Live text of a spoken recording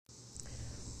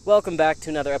Welcome back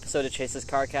to another episode of Chase's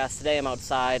CarCast. Today I'm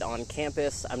outside on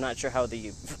campus. I'm not sure how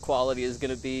the quality is going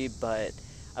to be, but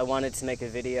I wanted to make a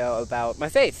video about my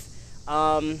faith.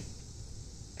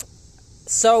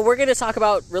 So we're going to talk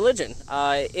about religion.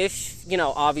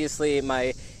 Obviously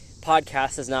my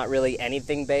podcast is not really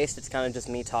anything based. It's kind of just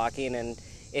me talking, and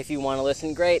if you want to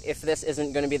listen, great. If this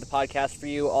isn't going to be the podcast for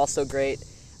you, also great.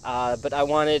 But I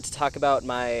wanted to talk about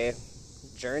my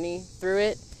journey through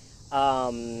it.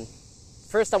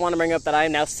 First, I want to bring up that I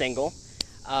am now single.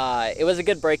 It was a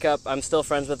good breakup. I'm still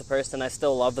friends with the person. I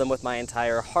still love them with my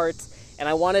entire heart. And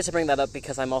I wanted to bring that up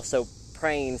because I'm also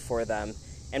praying for them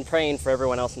and praying for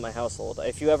everyone else in my household.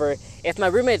 If my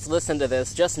roommates listen to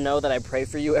this, just know that I pray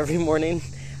for you every morning.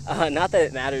 Not that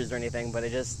it matters or anything, but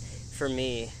for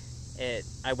me,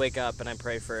 I wake up and I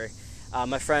pray for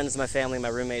my friends, my family, my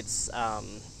roommates,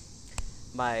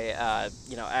 my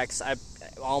ex.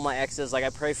 All my exes. I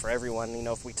pray for everyone.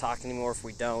 If we talk anymore, if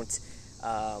we don't,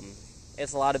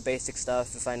 it's a lot of basic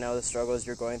stuff. If I know the struggles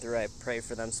you're going through, I pray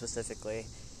for them specifically.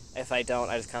 If I don't,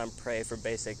 I just kind of pray for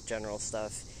basic general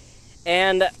stuff.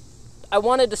 And I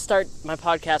wanted to start my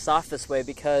podcast off this way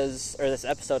this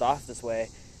episode off this way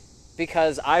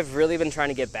because I've really been trying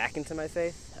to get back into my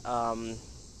faith.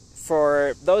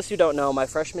 For those who don't know, my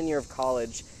freshman year of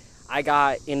college, I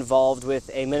got involved with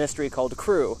a ministry called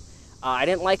Crew. I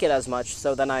didn't like it as much,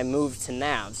 so then I moved to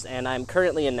NAVS, and I'm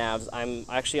currently in NAVS. I'm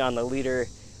actually on the leader,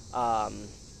 I'm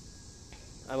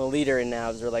a leader in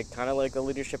NAVS, or kind of like a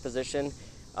leadership position,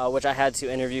 which I had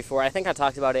to interview for. I think I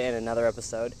talked about it in another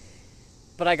episode,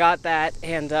 but I got that,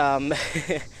 and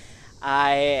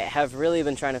I have really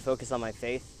been trying to focus on my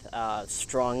faith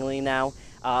strongly now.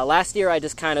 Last year I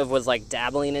just kind of was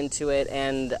dabbling into it,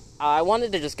 and I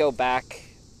wanted to just go back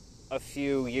a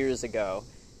few years ago.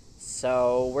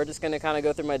 So we're just going to kind of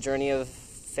go through my journey of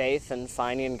faith and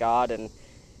finding God, and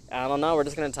I don't know, we're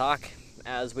just going to talk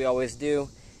as we always do.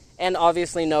 And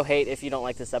obviously no hate if you don't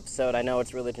like this episode. I know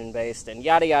it's religion-based and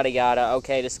yada yada yada.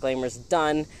 Okay, disclaimer's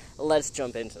done. Let's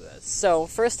jump into this. So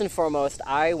first and foremost,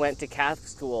 I went to Catholic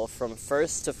school from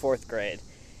 1st to 4th grade,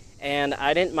 and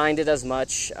I didn't mind it as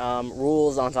much.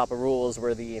 Rules on top of rules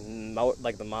were the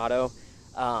motto.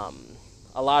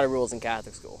 A lot of rules in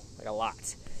Catholic school, a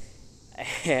lot.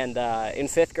 And in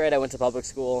 5th grade, I went to public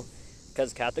school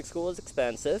because Catholic school is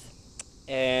expensive.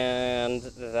 And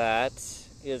that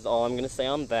is all I'm going to say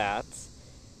on that.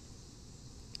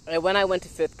 And when I went to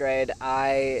 5th grade,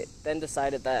 I then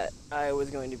decided that I was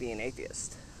going to be an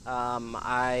atheist.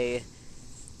 I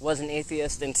was an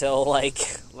atheist until,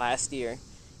 last year.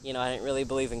 I didn't really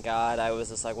believe in God. I was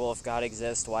just well, if God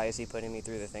exists, why is he putting me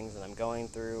through the things that I'm going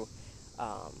through?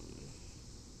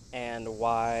 And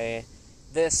why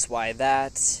this, why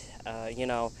that,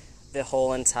 the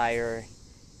whole entire,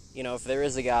 if there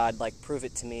is a God, prove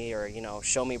it to me, or,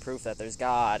 show me proof that there's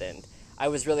God, and I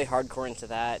was really hardcore into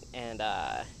that, and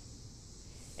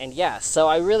yeah, so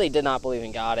I really did not believe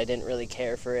in God. I didn't really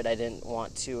care for it. I didn't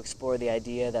want to explore the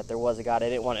idea that there was a God. I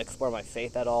didn't want to explore my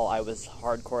faith at all. I was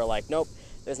hardcore, nope,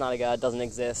 there's not a God, doesn't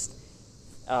exist.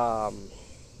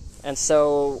 And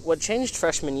so what changed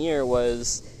freshman year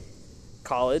was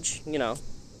college.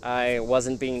 I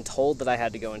wasn't being told that I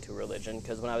had to go into religion,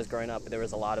 because when I was growing up, there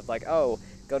was a lot of go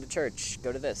to church,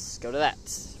 go to this, go to that,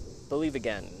 believe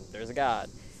again, there's a God.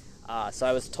 So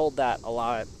I was told that a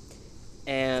lot,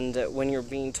 and when you're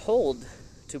being told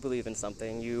to believe in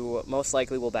something, you most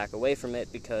likely will back away from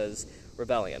it because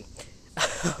rebellion.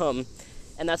 And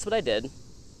that's what I did.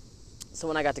 So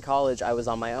when I got to college, I was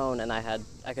on my own, and I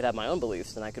could have my own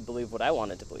beliefs, and I could believe what I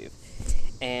wanted to believe.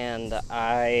 And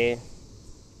I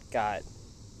got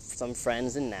some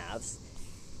friends in NAVS,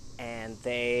 and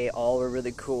they all were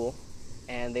really cool,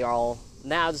 and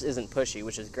NAVS isn't pushy,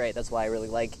 which is great. That's why I really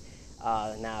like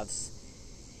NAVS.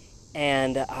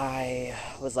 And I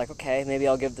was okay, maybe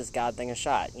I'll give this God thing a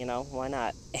shot, why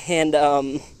not? And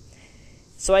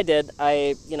so I did.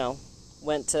 I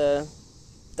went to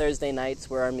Thursday nights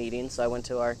were our meetings, so I went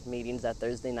to our meetings at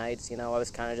Thursday nights. I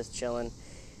was kind of just chilling.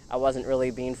 I wasn't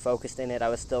really being focused in it. I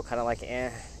was still kind of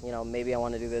maybe I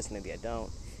want to do this, maybe I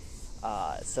don't.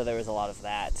 So there was a lot of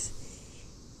that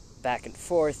back and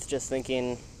forth, just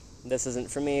thinking, this isn't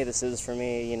for me, this is for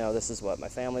me, this is what my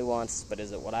family wants, but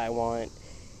is it what I want?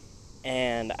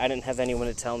 And I didn't have anyone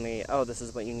to tell me, oh, this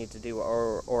is what you need to do,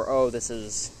 or oh, this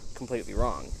is completely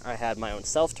wrong. I had my own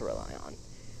self to rely on,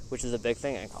 which is a big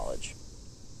thing in college.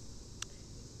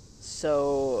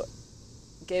 So,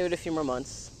 gave it a few more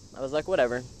months. I was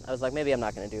whatever. I was maybe I'm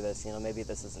not going to do this, maybe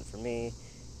this isn't for me.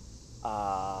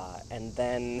 And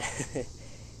then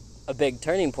a big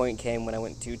turning point came when I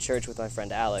went to church with my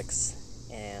friend Alex,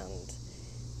 and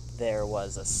there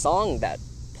was a song that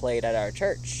played at our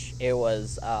church. It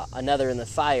was Another in the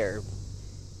Fire.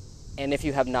 And if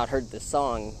you have not heard this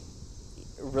song,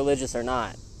 religious or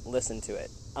not, listen to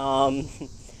it.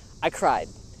 I cried.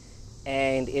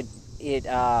 And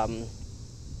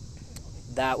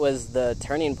that was the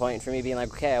turning point for me being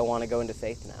like, okay, I want to go into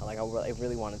faith now. Like, I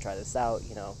really want to try this out,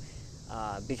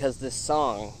 because this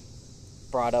song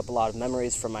brought up a lot of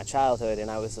memories from my childhood,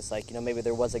 and I was just like, maybe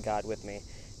there was a God with me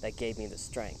that gave me the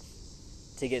strength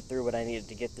to get through what I needed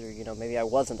to get through. Maybe I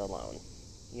wasn't alone,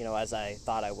 as I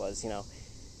thought I was.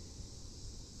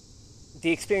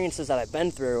 The experiences that I've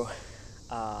been through,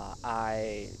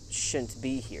 I shouldn't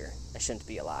be here. I shouldn't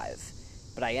be alive,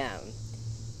 but I am.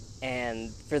 And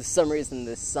for some reason,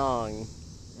 this song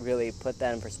really put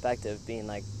that in perspective, being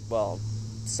like, well,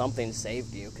 something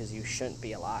saved you because you shouldn't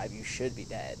be alive. You should be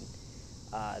dead.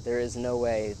 There is no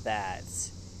way that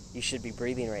you should be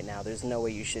breathing right now. There's no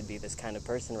way you should be this kind of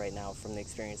person right now from the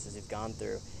experiences you've gone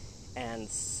through. And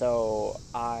so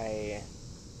I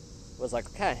was like,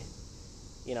 okay,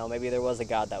 maybe there was a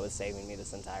God that was saving me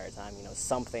this entire time.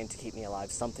 Something to keep me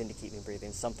alive, something to keep me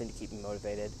breathing, something to keep me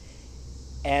motivated.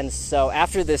 And so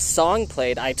after this song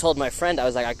played, I told my friend, I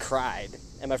was like, I cried.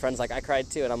 And my friend's like, I cried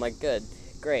too. And I'm like, good,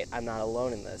 great, I'm not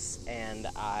alone in this. And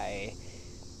I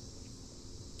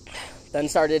then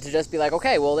started to just be like,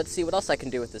 okay, well, let's see what else I can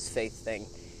do with this faith thing.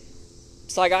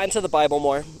 So I got into the Bible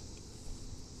more.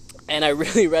 And I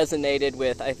really resonated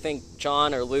with, I think,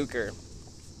 John or Luke or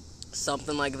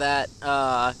something like that.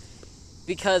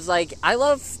 Because, I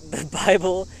love the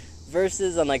Bible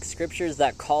verses and scriptures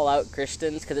that call out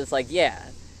Christians, because it's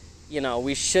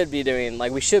we should be doing,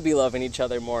 we should be loving each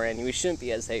other more, and we shouldn't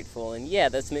be as hateful, and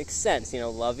this makes sense,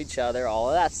 love each other, all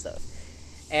of that stuff.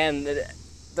 And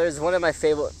there's one of my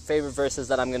favorite verses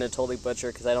that I'm going to totally butcher,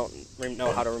 because I don't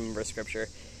know how to remember scripture,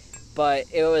 but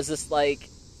it was just I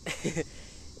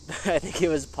think it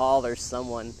was Paul or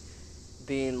someone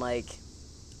being like,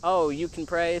 oh, you can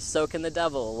pray, so can the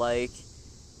devil,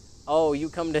 oh, you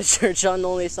come to church on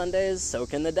only Sundays, so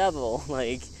can the devil.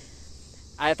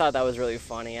 I thought that was really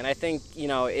funny. And I think,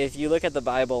 if you look at the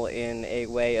Bible in a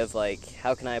way of,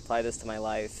 how can I apply this to my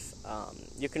life,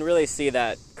 you can really see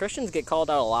that Christians get called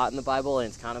out a lot in the Bible, and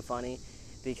it's kind of funny,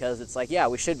 because it's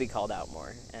we should be called out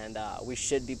more, and we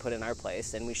should be put in our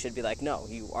place, and we should be no,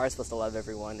 you are supposed to love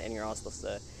everyone, and you are supposed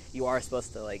to,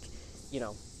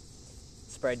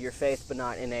 spread your faith, but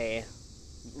not in a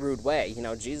rude way.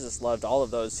 Jesus loved all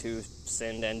of those who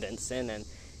sinned and didn't sin, and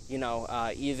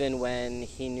even when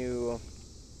he knew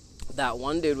that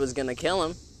one dude was gonna kill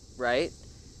him, right,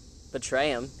 betray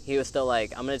him, he was still I'm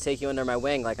gonna take you under my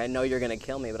wing, I know you're gonna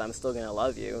kill me, but I'm still gonna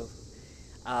love you,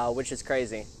 which is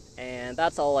crazy. And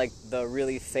that's all the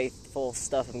really faithful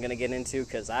stuff I'm gonna get into,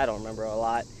 because I don't remember a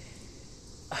lot.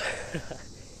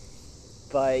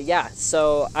 But yeah,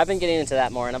 so I've been getting into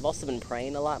that more, and I've also been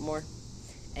praying a lot more.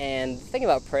 And the thing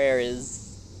about prayer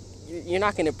is, you're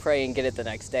not going to pray and get it the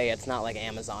next day. It's not like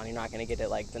Amazon. You're not going to get it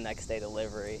the next day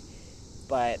delivery.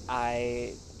 But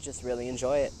I just really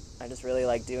enjoy it. I just really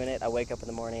like doing it. I wake up in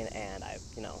the morning and I,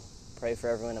 pray for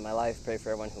everyone in my life, pray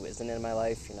for everyone who isn't in my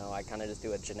life. I kind of just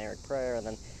do a generic prayer. And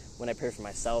then when I pray for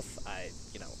myself, I,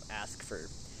 ask for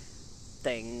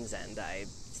things, and I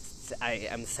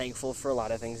am thankful for a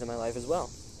lot of things in my life as well.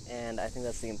 And I think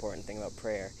that's the important thing about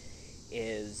prayer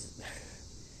is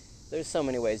there's so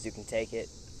many ways you can take it.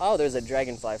 Oh, there's a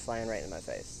dragonfly flying right in my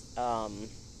face.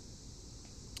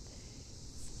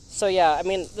 So yeah,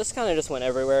 this kind of just went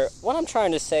everywhere. What I'm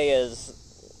trying to say is,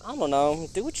 I don't know,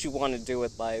 do what you want to do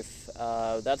with life.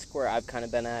 That's where I've kind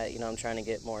of been at. I'm trying to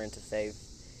get more into faith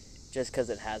just because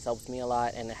it has helped me a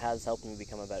lot, and it has helped me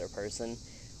become a better person,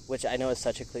 which I know is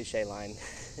such a cliche line.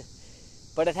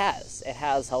 But it has. It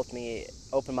has helped me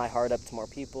open my heart up to more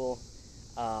people,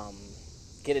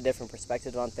 get a different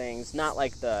perspective on things. Not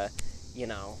the,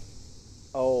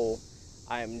 oh,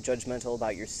 I'm judgmental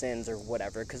about your sins or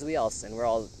whatever, because we all sin. We're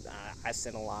all, I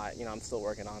sin a lot. I'm still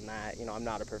working on that. I'm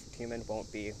not a perfect human. Won't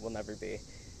be. Will never be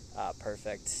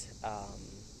perfect.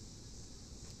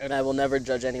 And I will never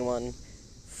judge anyone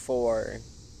for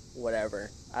whatever.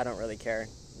 I don't really care.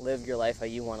 Live your life how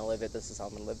you want to live it. This is how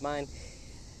I'm going to live mine.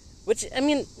 Which,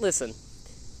 listen,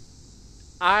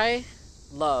 I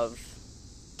love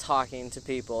talking to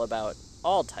people about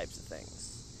all types of things.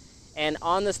 And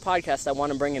on this podcast, I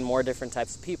want to bring in more different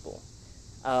types of people.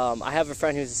 I have a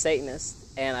friend who's a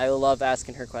Satanist, and I love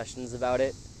asking her questions about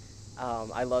it.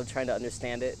 I love trying to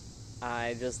understand it.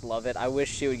 I just love it. I wish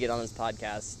she would get on this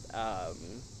podcast.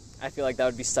 I feel like that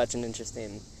would be such an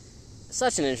interesting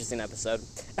episode.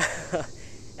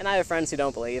 And I have friends who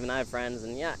don't believe, and I have friends,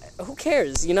 and yeah, who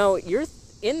cares? You're,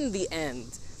 in the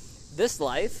end, this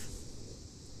life,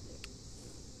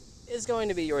 is going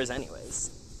to be yours anyways.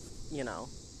 You know,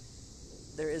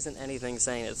 there isn't anything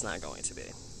saying it's not going to be.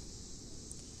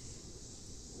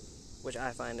 Which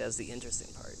I find as the interesting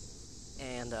part.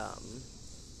 And,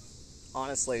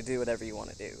 honestly, do whatever you want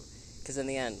to do. Because in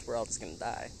the end, we're all just going to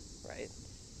die, right?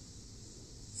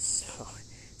 So,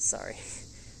 sorry.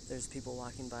 There's people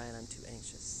walking by and I'm too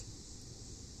anxious.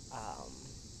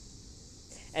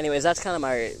 Anyways, that's kind of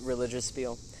my religious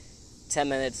spiel. 10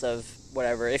 minutes of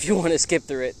whatever. If you want to skip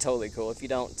through it, totally cool. If you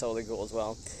don't, totally cool as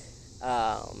well.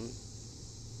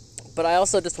 But I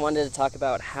also just wanted to talk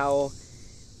about how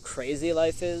crazy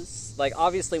life is. Like,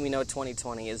 obviously we know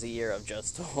 2020 is a year of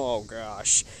just, oh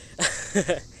gosh.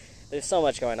 There's so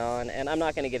much going on, and I'm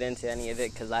not going to get into any of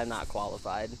it because I'm not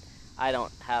qualified. I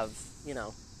don't have,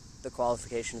 the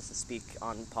qualifications to speak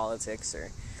on politics or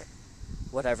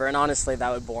whatever, and honestly,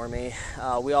 that would bore me.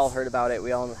 We all heard about it.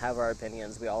 We all have our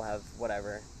opinions. We all have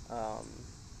whatever.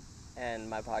 And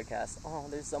my podcast,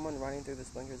 there's someone running through the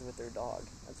sprinklers with their dog.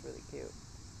 That's really cute.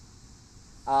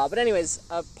 But anyways,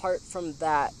 apart from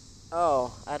that,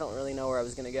 I don't really know where I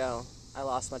was going to go. I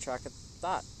lost my track of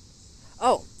thought.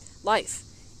 Life.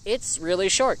 It's really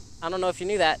short. I don't know if you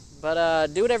knew that,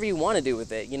 but do whatever you want to do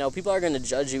with it. People are going to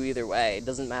judge you either way. It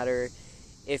doesn't matter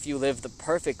if you live the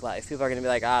perfect life. People are going to be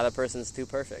like, that person's too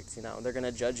perfect. They're going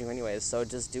to judge you anyways, so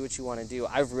just do what you want to do.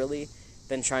 I've really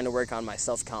been trying to work on my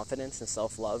self-confidence and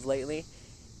self-love lately,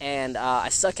 and I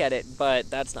suck at it,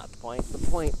 but that's not the point. The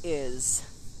point is,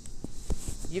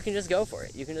 you can just go for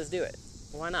it. You can just do it.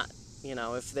 Why not?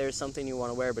 If there's something you want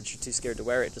to wear but you're too scared to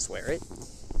wear it, just wear it.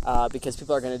 Because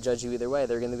people are going to judge you either way.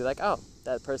 They're going to be like,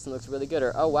 that person looks really good,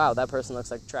 or, wow, that person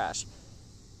looks like trash.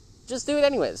 Just do it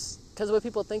anyways, because what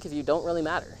people think of you don't really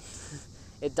matter.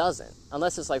 It doesn't.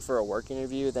 Unless it's, for a work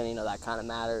interview, then, that kind of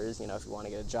matters. If you want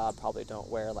to get a job, probably don't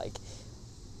wear, a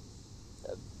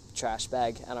trash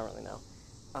bag. I don't really know.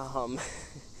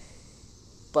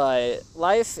 But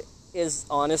life is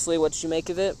honestly what you make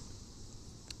of it,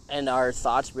 and our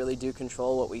thoughts really do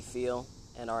control what we feel,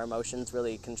 and our emotions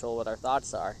really control what our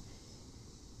thoughts are.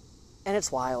 And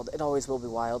it's wild. It always will be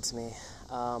wild to me.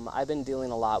 I've been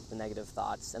dealing a lot with negative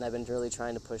thoughts, and I've been really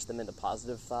trying to push them into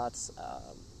positive thoughts.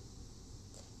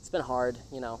 It's been hard,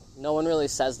 No one really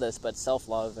says this, but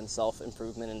self-love and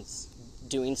self-improvement and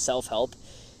doing self-help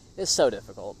is so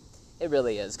difficult. It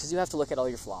really is, because you have to look at all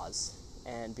your flaws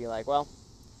and be like, well,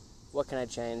 what can I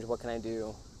change? What can I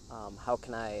do? How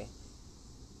can I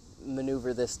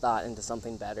maneuver this thought into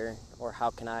something better? Or how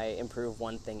can I improve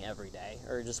one thing every day?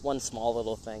 Or just one small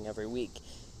little thing every week?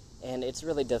 And it's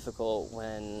really difficult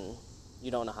when you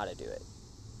don't know how to do it.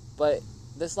 But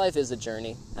this life is a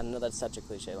journey. I know that's such a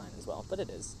cliche line as well, but it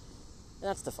is. And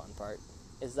that's the fun part,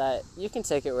 is that you can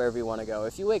take it wherever you want to go.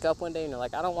 If you wake up one day and you're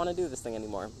like, I don't want to do this thing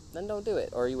anymore, then don't do it.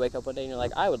 Or you wake up one day and you're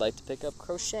like, I would like to pick up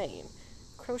crocheting.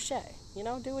 Crochet.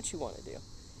 Do what you want to do.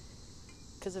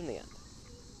 Because in the end.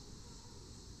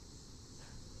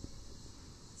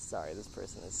 Sorry, this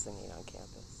person is singing on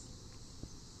campus.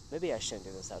 Maybe I shouldn't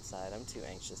do this outside. I'm too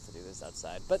anxious to do this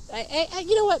outside. But,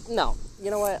 you know what? No.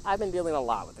 You know what? I've been dealing a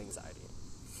lot with anxiety.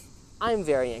 I'm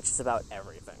very anxious about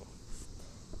everything.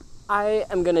 I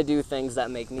am going to do things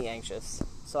that make me anxious,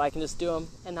 so I can just do them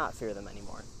and not fear them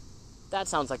anymore. That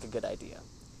sounds like a good idea.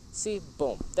 See?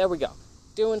 Boom. There we go.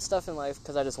 Doing stuff in life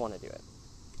because I just want to do it.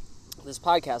 This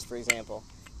podcast, for example.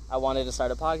 I wanted to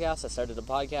start a podcast. I started a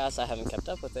podcast. I haven't kept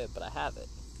up with it, but I have it.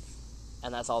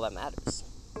 And that's all that matters.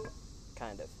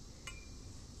 Kind of.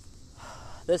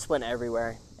 This went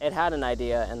everywhere. It had an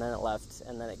idea, and then it left,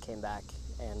 and then it came back.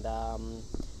 And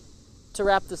to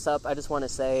wrap this up, I just want to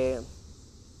say,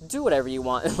 do whatever you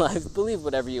want in life. Believe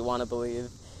whatever you want to believe.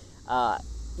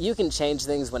 You can change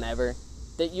things whenever.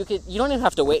 You don't even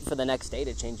have to wait for the next day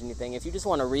to change anything. If you just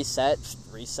want to reset.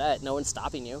 No one's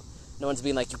stopping you. No one's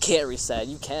being like, you can't reset.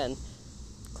 You can.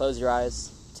 Close your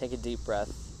eyes. Take a deep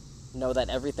breath. Know that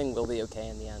everything will be okay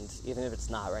in the end, even if it's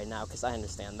not right now, because I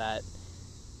understand that,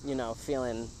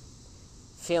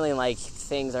 feeling like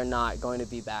things are not going to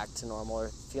be back to normal, or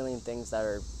feeling things that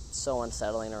are so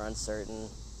unsettling or uncertain.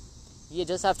 You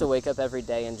just have to wake up every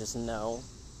day and just know,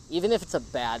 even if it's a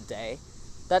bad day,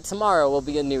 that tomorrow will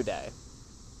be a new day.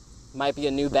 Might be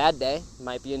a new bad day,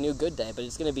 might be a new good day, but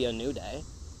it's going to be a new day.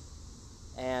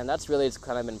 And that's really just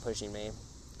kind of been pushing me.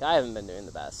 I haven't been doing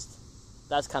the best.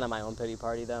 That's kind of my own pity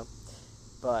party, though.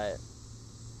 But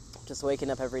just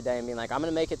waking up every day and being like, I'm going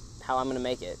to make it how I'm going to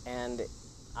make it. And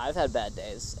I've had bad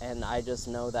days, and I just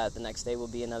know that the next day will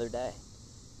be another day.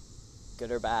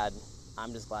 Good or bad,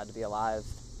 I'm just glad to be alive.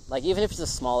 Even if it's the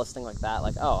smallest thing like that,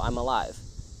 I'm alive.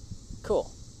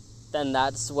 Cool. Then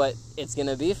that's what it's going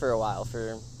to be for a while,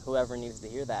 for whoever needs to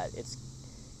hear that. It's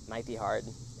might be hard.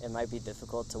 It might be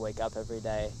difficult to wake up every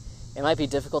day. It might be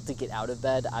difficult to get out of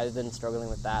bed. I've been struggling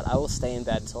with that. I will stay in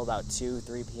bed until about 2,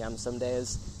 3 p.m. some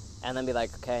days, and then be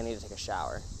like, okay, I need to take a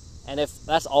shower. And if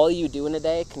that's all you do in a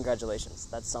day, congratulations.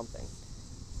 That's something.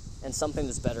 And something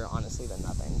that's better, honestly, than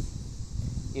nothing.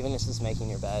 Even if it's just making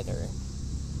your bed or,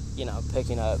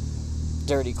 picking up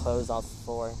dirty clothes off the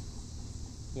floor.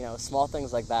 Small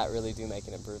things like that really do make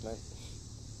an improvement.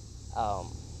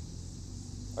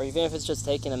 Or even if it's just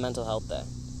taking a mental health day.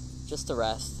 Just to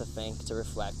rest, to think, to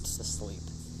reflect, to sleep,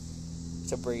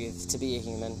 to breathe, to be a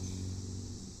human.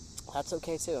 That's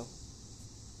okay too.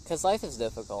 Because life is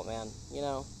difficult, man,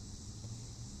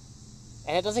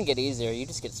 And it doesn't get easier, you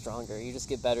just get stronger. You just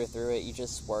get better through it, you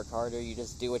just work harder, you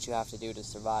just do what you have to do to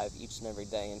survive each and every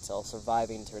day until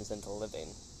surviving turns into living.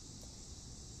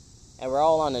 And we're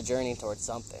all on a journey towards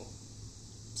something.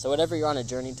 So whatever you're on a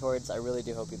journey towards, I really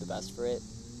do hope you're the best for it,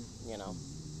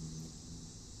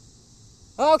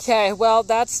 Okay, well,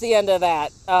 that's the end of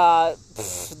that.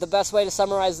 The best way to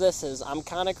summarize this is I'm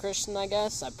kind of Christian, I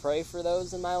guess. I pray for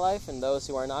those in my life and those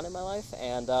who are not in my life.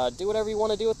 And do whatever you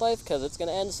want to do with life because it's going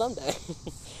to end someday.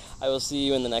 I will see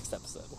you in the next episode.